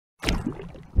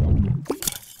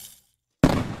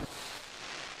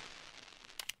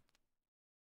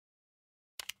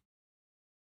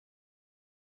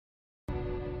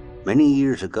Many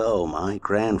years ago, my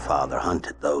grandfather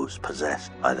hunted those possessed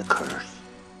by the curse.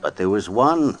 But there was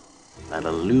one that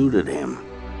eluded him.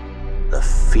 The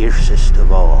fiercest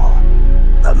of all,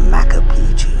 the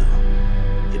Macapichu.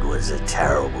 It was a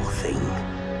terrible thing,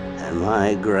 and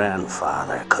my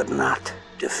grandfather could not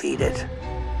defeat it.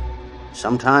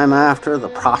 Sometime after, the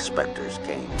prospectors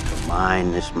came to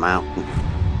mine this mountain,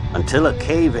 until a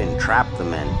cave-in trapped the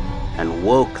men and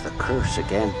woke the curse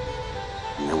again.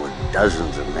 And there were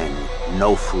dozens of men with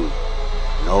no food,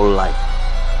 no light.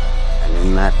 And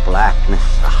in that blackness,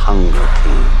 the hunger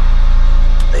came.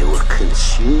 They were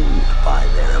consumed by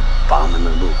their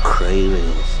abominable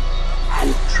cravings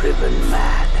and driven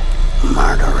mad.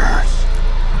 Murderers,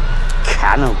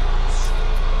 cannibals,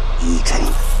 eating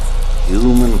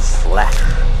human flesh.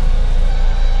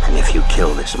 And if you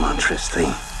kill this monstrous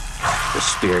thing, the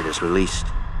spirit is released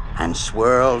and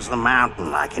swirls the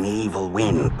mountain like an evil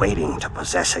wind waiting to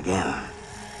possess again.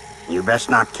 You best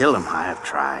not kill them, I have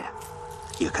tried.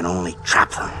 You can only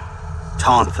trap them,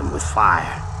 taunt them with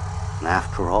fire. And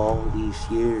after all these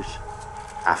years,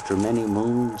 after many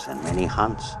moons and many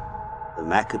hunts, the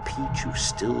Macapichu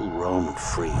still roamed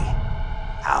free,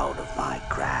 out of my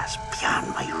grasp, beyond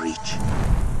my reach.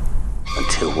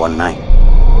 Until one night,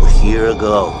 a year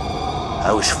ago,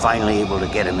 I was finally able to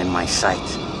get him in my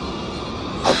sights.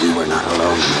 But we were not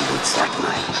alone in the woods that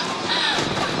night.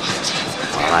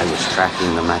 While I was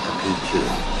tracking the Macapichu,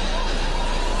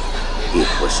 it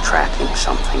was tracking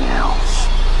something else.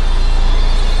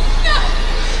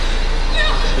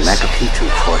 The Macapichu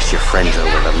forced your friends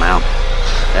over the mountain.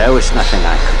 There was nothing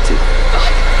I could do.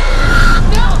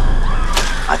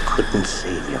 I couldn't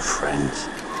save your friends,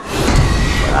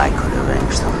 but I could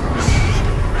avenge them.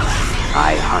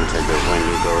 I hunted the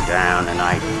Wendigo down and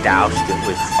I doused it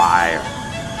with fire.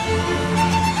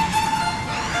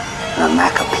 The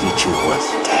Macapichu was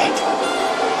dead.